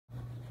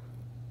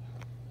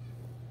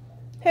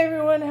Hey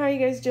everyone, how are you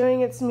guys doing?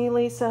 It's me,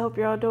 Lisa. Hope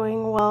you're all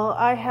doing well.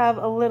 I have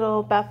a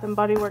little Bath &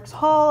 Body Works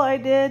haul I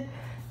did.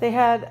 They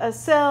had a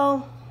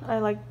sale. I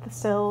like the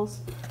sales.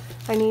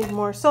 I need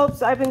more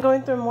soaps. I've been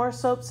going through more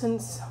soaps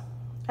since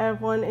I have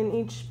one in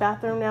each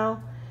bathroom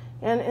now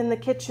and in the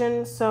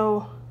kitchen.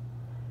 So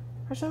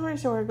for some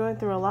reason we're going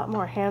through a lot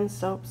more hand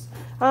soaps.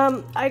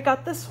 I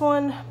got this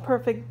one,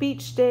 Perfect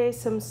Beach Day,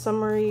 some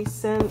summery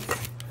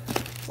scents,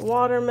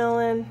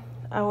 watermelon.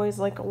 I always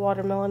like a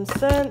watermelon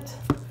scent.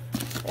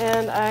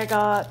 And I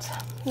got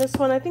this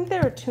one. I think they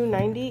were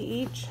 $2.90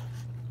 each.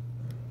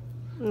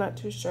 I'm not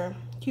too sure.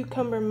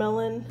 Cucumber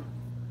melon.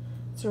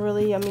 It's a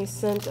really yummy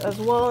scent as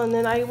well. And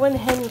then I went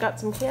ahead and got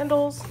some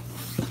candles.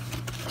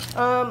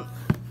 When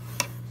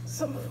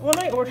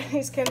I order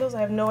these candles,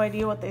 I have no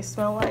idea what they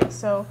smell like,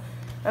 so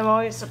I'm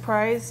always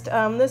surprised.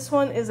 This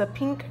one is a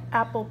pink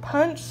apple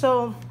punch,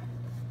 so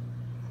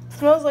it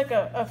smells like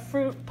a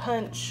fruit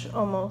punch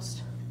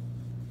almost.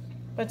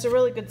 But it's a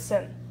really good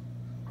scent.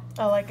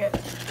 I like it.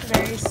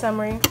 Very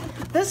summery.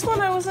 This one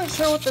I wasn't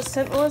sure what the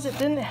scent was. It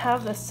didn't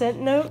have the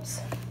scent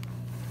notes.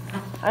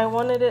 I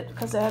wanted it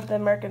because it had the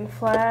American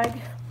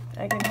flag.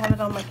 I can have it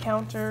on my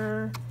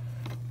counter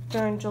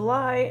during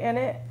July, and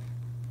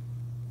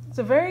it's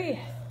a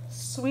very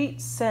sweet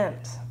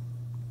scent.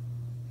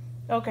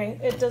 Okay,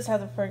 it does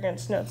have the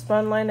fragrance notes, but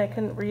online I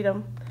couldn't read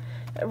them.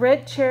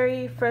 Red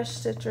cherry, fresh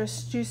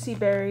citrus, juicy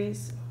berry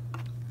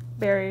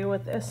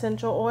with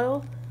essential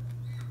oil.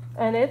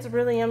 And it's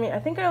really yummy. I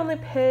think I only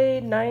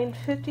paid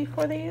 $9.50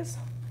 for these.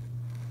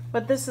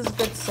 But this is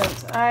good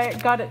scent. I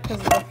got it because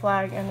of the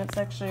flag, and it's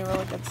actually a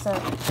really good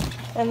scent.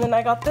 And then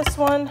I got this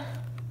one,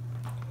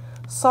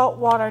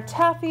 Saltwater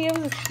Taffy. It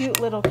was a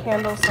cute little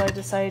candle, so I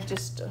decided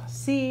just to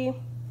see.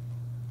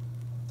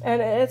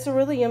 And it's a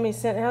really yummy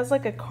scent. It has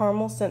like a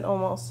caramel scent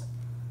almost.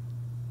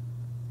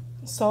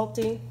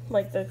 Salty,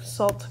 like the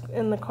salt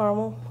in the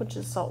caramel, which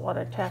is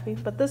Saltwater Taffy.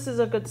 But this is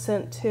a good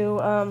scent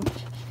too.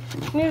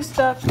 New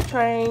stuff,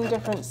 trying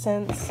different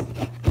scents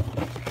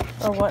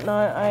or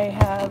whatnot. I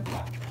have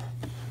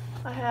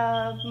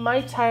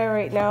Mai Tai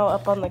right now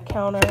up on the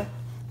counter.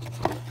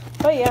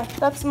 But yeah,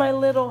 that's my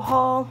little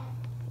haul.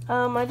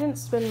 I didn't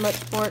spend much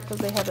for it because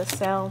they had a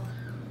sale,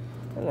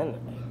 and then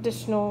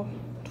additional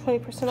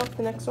 20% off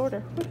the next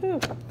order.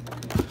 Woohoo!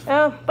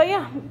 But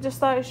yeah, just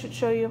thought I should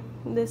show you.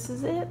 This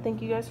is it.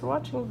 Thank you guys for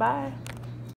watching. Bye.